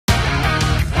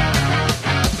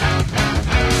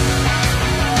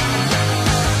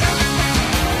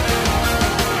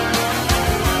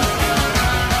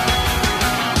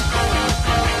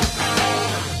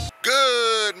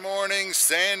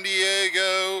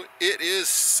Hello, it is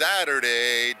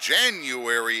Saturday,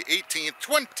 January 18th,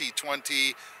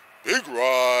 2020, Big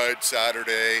Ride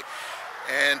Saturday,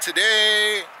 and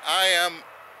today I am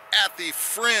at the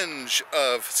fringe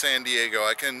of San Diego.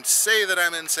 I can say that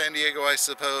I'm in San Diego, I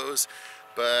suppose,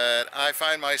 but I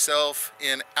find myself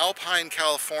in Alpine,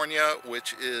 California,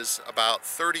 which is about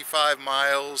 35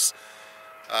 miles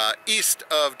east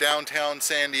of downtown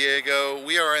San Diego.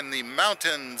 We are in the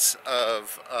mountains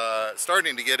of,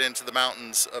 starting to get into the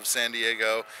mountains of San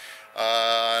Diego.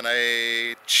 On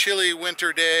a chilly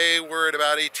winter day, we're at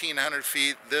about 1,800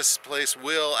 feet. This place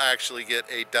will actually get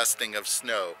a dusting of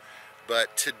snow.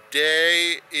 But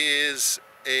today is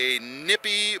a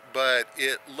nippy, but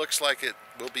it looks like it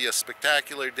will be a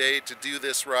spectacular day to do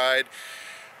this ride.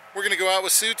 We're going to go out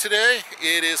with Sue today.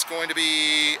 It is going to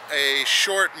be a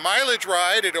short mileage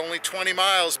ride at only 20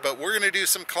 miles, but we're going to do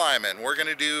some climbing. We're going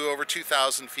to do over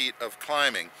 2,000 feet of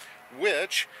climbing,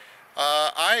 which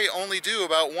I only do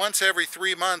about once every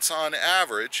 3 months on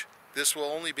average. This will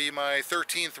only be my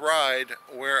 13th ride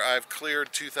where I've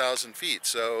cleared 2,000 feet.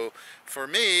 So for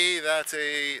me, that's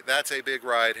a big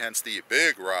ride, hence the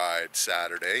Big Ride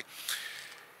Saturday.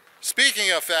 Speaking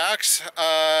of facts,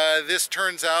 this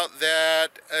turns out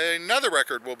that another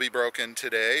record will be broken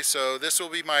today. So this will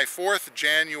be my 4th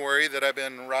January that I've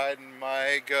been riding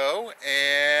my go,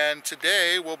 and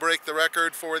today will break the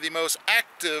record for the most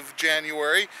active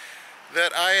January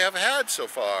that I have had so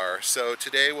far. So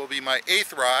today will be my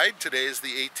 8th ride. Today is the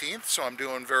 18th, so I'm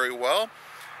doing very well.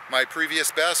 My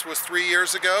previous best was 3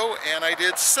 years ago, and I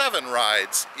did 7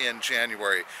 rides in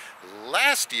January.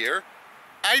 Last year,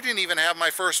 I didn't even have my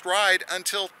first ride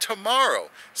until tomorrow,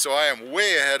 so I am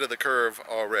way ahead of the curve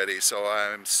already, so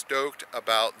I'm stoked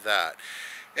about that.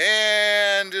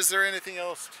 And is there anything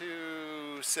else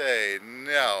to say?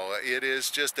 No, it is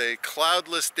just a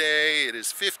cloudless day. It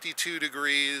is 52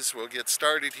 degrees. We'll get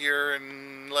started here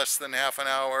in less than half an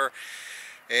hour,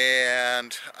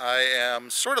 and I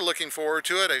am sort of looking forward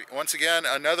to it. Once again,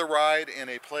 another ride in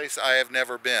a place I have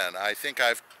never been. I think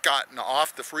I've gotten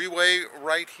off the freeway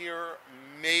right here.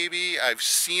 Maybe I've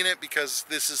seen it because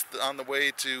this is on the way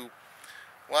to,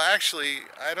 well, actually,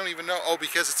 I don't even know. Oh,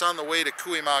 because it's on the way to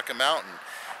Cuyamaca Mountain,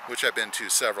 which I've been to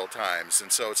several times.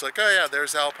 And so it's like, oh yeah,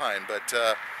 there's Alpine. But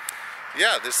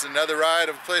yeah, this is another ride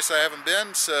of a place I haven't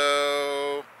been.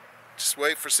 So just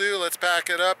wait for Sue. Let's pack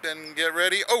it up and get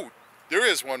ready. Oh, there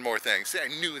is one more thing. See, I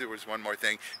knew there was one more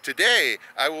thing. Today,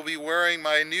 I will be wearing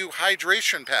my new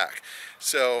hydration pack.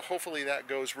 So hopefully that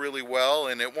goes really well,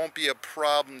 and it won't be a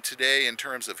problem today in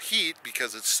terms of heat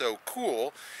because it's so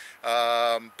cool.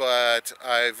 But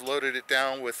I've loaded it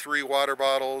down with 3 water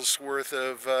bottles worth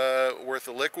of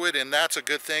liquid, and that's a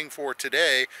good thing for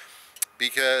today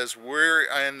because we're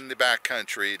in the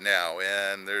backcountry now,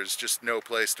 and there's just no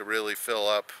place to really fill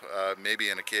up. Maybe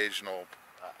an occasional,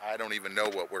 I don't even know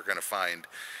what we're going to find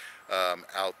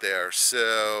out there.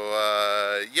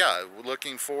 So yeah,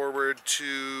 looking forward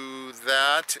to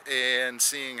that and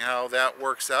seeing how that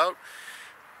works out.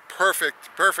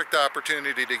 Perfect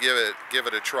opportunity to give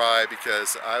it a try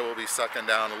because I will be sucking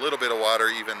down a little bit of water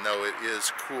even though it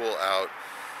is cool out.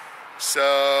 So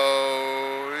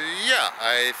yeah,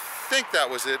 I think that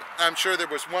was it. I'm sure there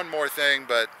was one more thing,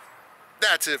 but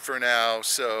that's it for now.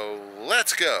 So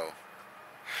let's go.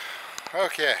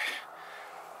 Okay,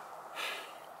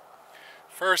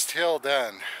 first hill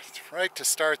done. It's right to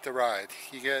start the ride.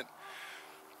 You get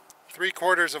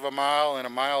 3/4 of a mile and a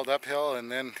mild uphill, and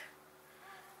then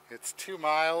it's 2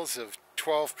 miles of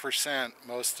 12%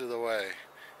 most of the way,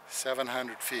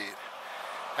 700 feet.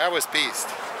 That was beast.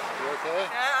 You okay?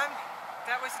 Yeah,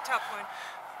 that was a tough one.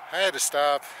 I had to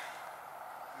stop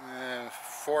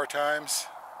 4 times,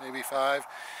 maybe 5.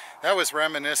 That was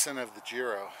reminiscent of the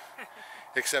Giro.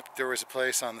 Except there was a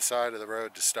place on the side of the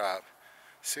road to stop.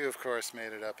 Sue, of course,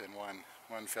 made it up in one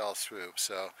fell swoop.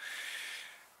 So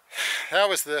that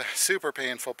was the super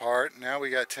painful part. Now we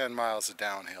got 10 miles of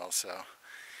downhill. So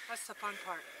that's the fun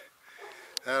part.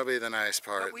 That'll be the nice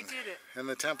part. But we did it. And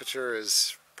the temperature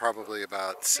is probably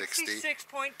about 60.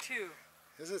 66.2.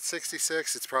 Is it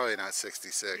 66? It's probably not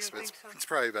 66, but it's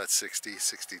probably about 60,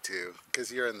 62, because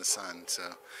you're in the sun.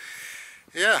 So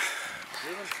yeah.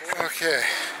 Okay.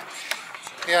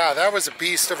 Yeah, that was a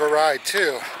beast of a ride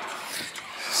too.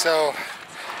 So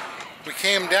we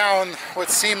came down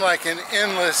what seemed like an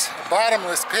endless,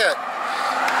 bottomless pit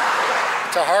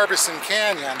to Harbison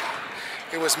Canyon.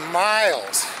 It was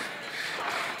miles.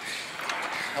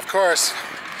 Of course,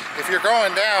 if you're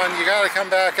going down, you got to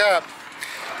come back up.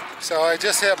 So I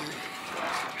just hit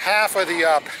half of the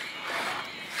up,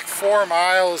 4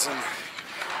 miles and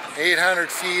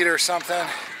 800 feet or something,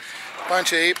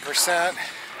 bunch of 8%.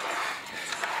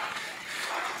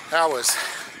 That was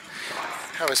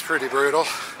pretty brutal.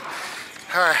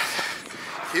 All right,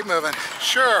 keep moving.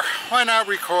 Sure, why not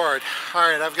record? All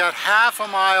right, I've got half a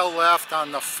mile left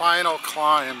on the final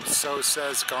climb, so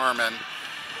says Garmin.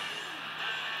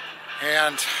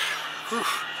 And whew,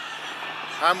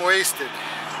 I'm wasted.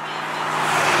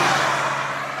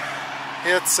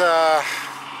 It's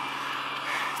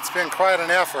been quite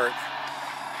an effort.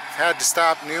 I've had to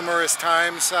stop numerous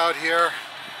times out here.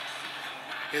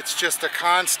 It's just a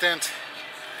constant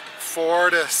 4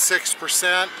 to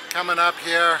 6% coming up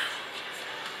here.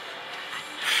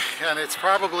 And it's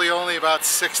probably only about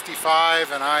 65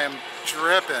 and I am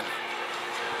dripping.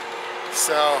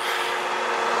 So,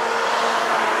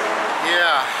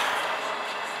 yeah,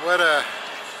 what a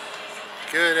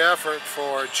good effort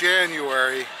for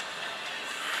January.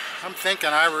 I'm thinking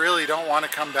I really don't want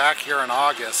to come back here in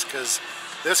August because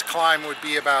this climb would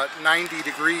be about 90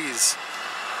 degrees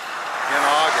in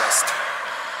August.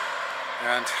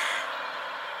 And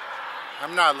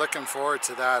I'm not looking forward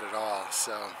to that at all.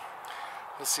 So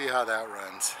we'll see how that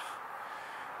runs.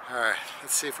 All right,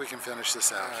 let's see if we can finish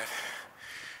this out. Right.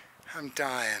 I'm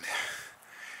dying.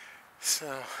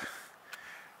 So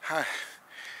I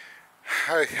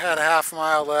had a half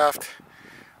mile left.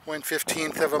 Went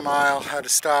 15th of a mile, had to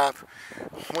stop.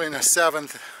 Went a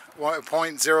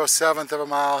 0.07 of a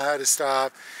mile, had to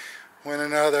stop. Went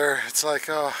another, it's like,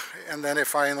 oh, and then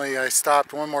finally I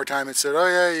stopped one more time and said, oh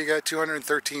yeah, you got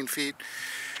 213 feet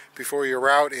before your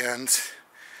route ends.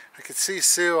 I could see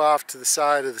Sue off to the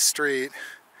side of the street.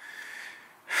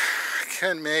 I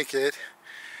couldn't make it.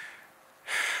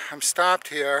 I'm stopped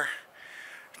here,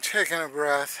 taking a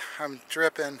breath, I'm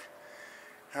dripping,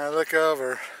 and I look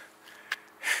over.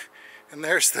 And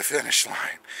there's the finish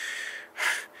line.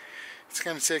 It's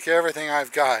going to take everything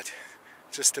I've got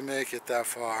just to make it that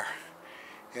far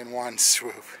in one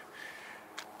swoop.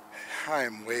 I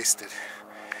am wasted.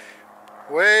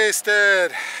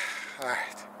 Wasted!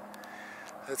 Alright,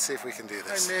 let's see if we can do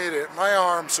this. I made it. My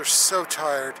arms are so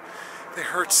tired. They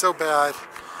hurt so bad.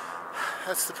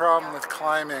 That's the problem with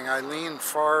climbing. I lean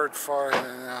forward,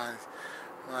 and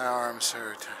my arms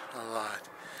hurt a lot.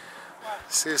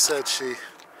 Sue said she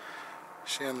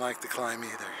didn't like the climb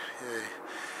either. Yay.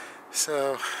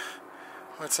 So,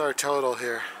 what's our total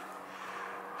here?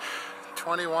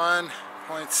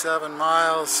 21.7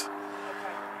 miles.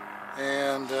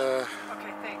 And Okay,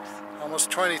 thanks.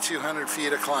 almost 2,200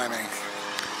 feet of climbing.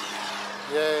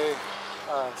 Yay,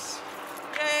 us.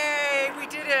 Yay, we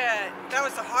did it. That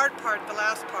was the hard part, the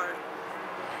last part.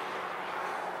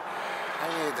 I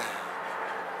need to,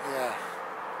 yeah.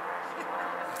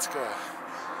 Let's go.